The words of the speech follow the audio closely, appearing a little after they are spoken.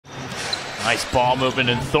Nice ball movement,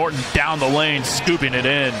 and Thornton down the lane, scooping it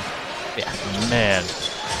in. Yeah. Man,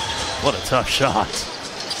 what a tough shot.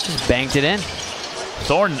 Just banked it in.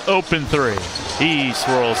 Thornton open three. He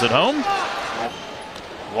swirls it home.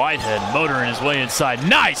 Whitehead motoring his way inside.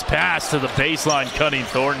 Nice pass to the baseline, cutting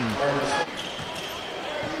Thornton.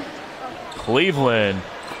 Cleveland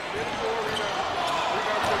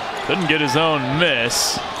couldn't get his own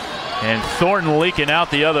miss. And Thornton leaking out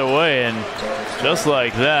the other way, and just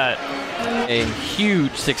like that. A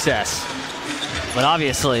huge success. But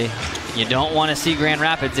obviously, you don't want to see Grand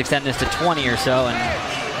Rapids extend this to 20 or so.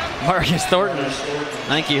 And Marcus Thornton, I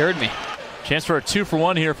think he heard me. Chance for a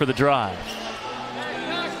 2-for-1 here for the Drive.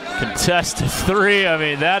 Contested three. I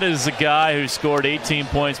mean, that is a guy who scored 18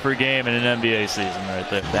 points per game in an NBA season right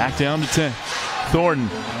there. Back down to 10. Thornton,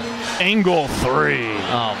 angle three.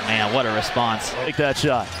 Oh, man, what a response. Take that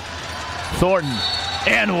shot. Thornton,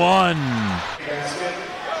 and one.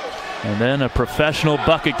 And then a professional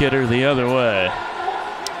bucket getter the other way.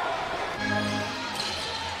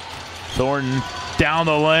 Thornton down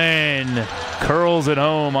the lane, curls it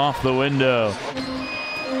home off the window.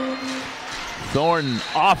 Thornton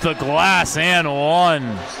off the glass and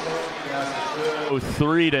one.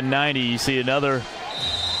 3-90. You see another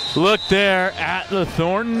look there at the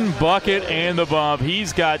Thornton bucket and the bomb.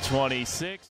 He's got 26.